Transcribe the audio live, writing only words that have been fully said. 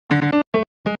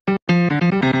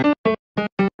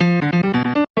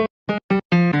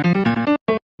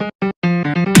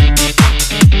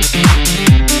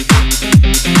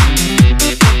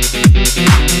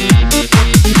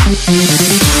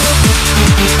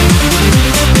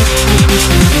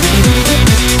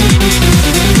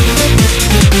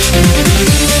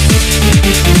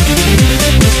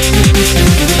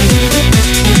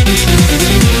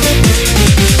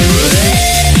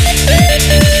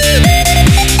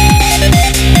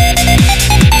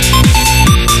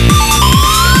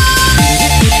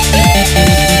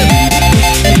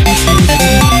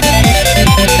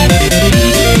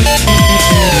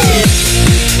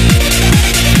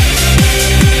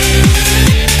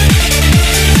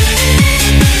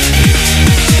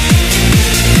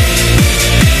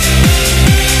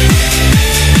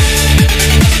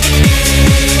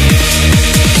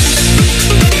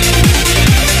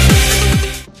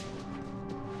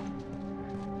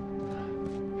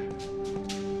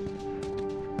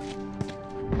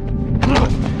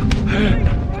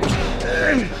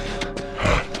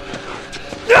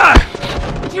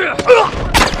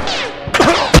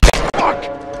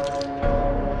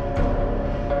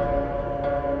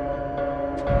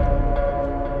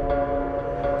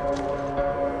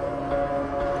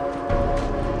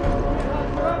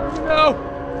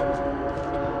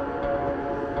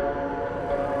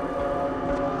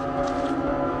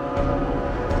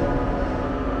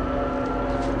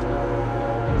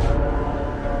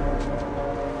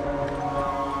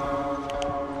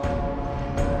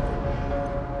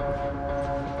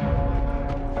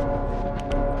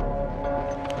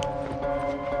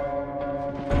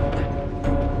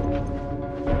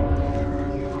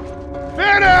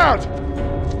out!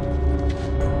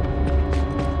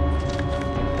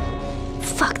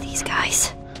 Fuck these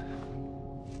guys.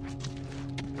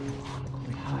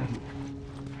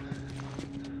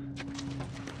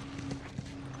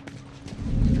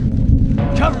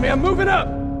 Cover me, I'm moving up!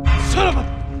 Son of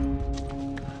a...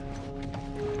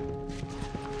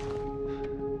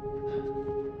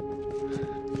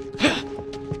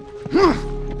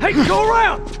 Hey, go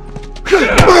around!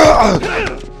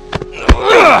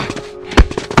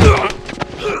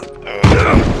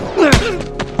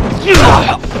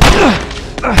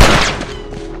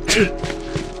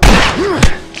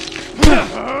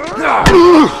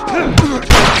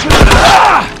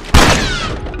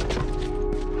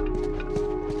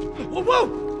 Whoa!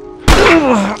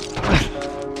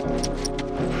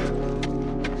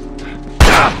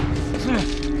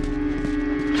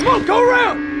 Come on, go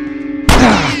around!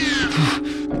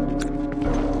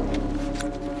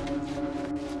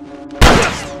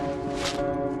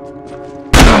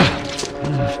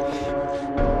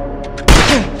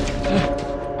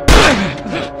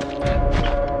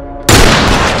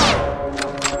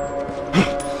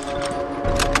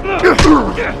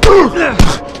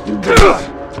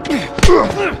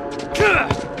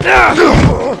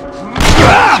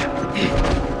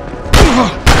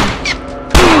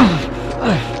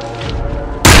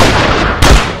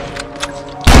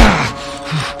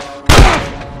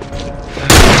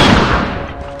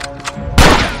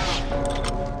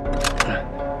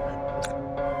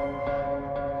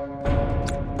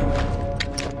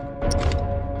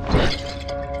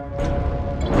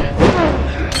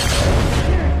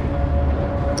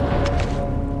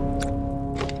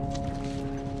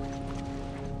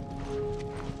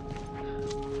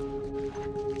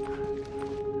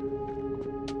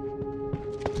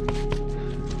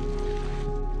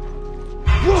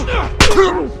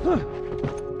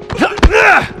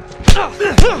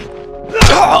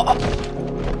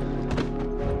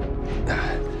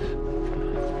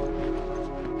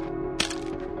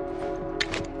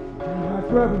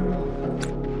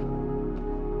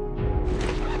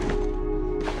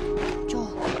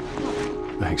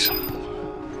 Thanks.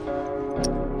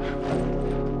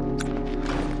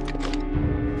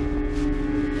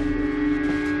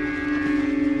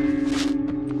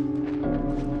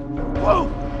 Whoa!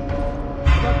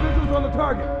 Got visuals on the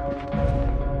target.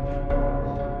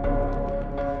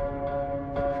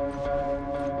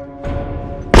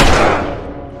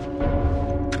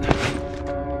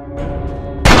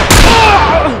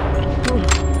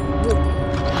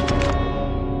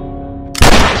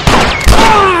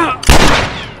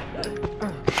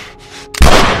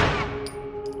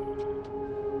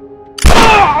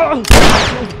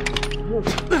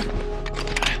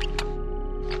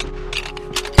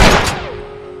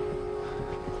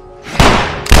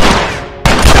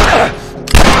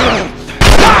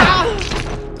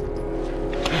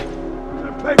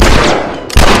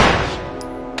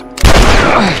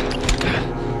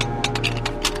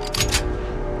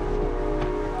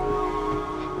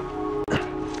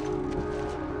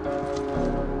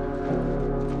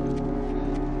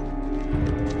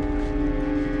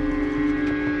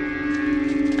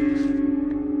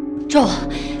 Joel,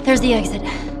 there's the exit.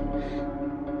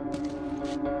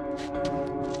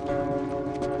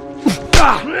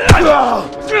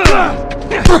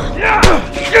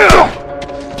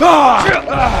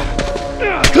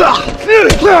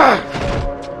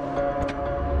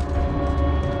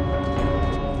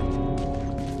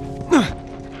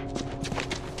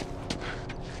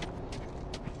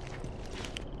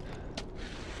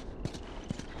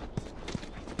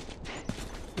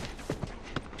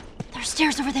 There's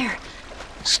stairs over there.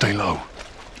 Stay low.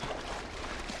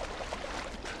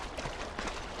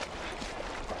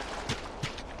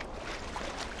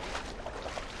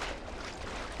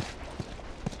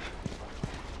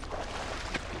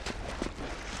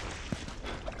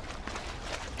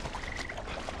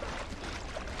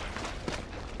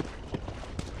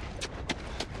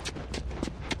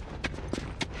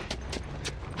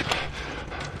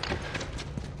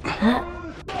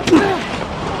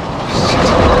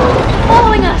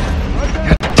 Following us!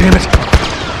 Damn it!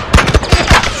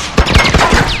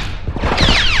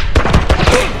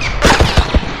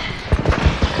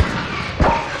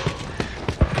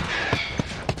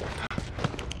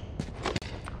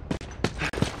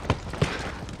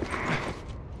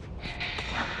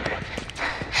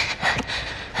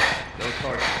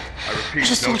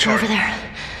 There's a soldier over there.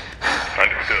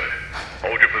 Understood.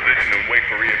 Hold your position and wait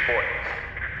for reinforcements.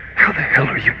 How the hell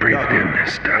are you breathing in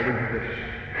this stuff?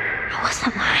 I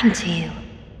wasn't lying to you.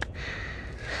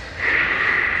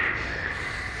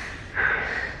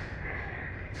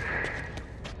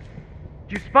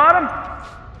 Did you spot him?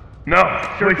 No,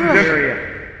 Search place the is empty.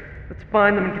 area. Let's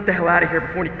find them and get the hell out of here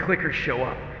before any clickers show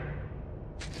up.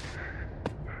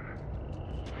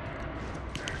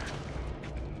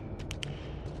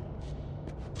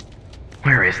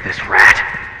 Where is this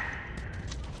rat?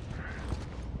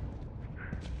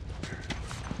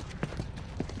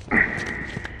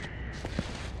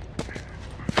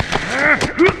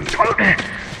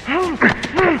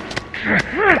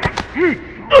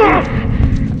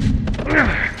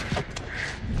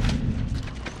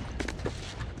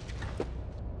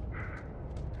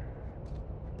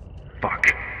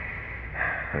 Fuck.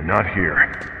 They're not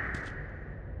here.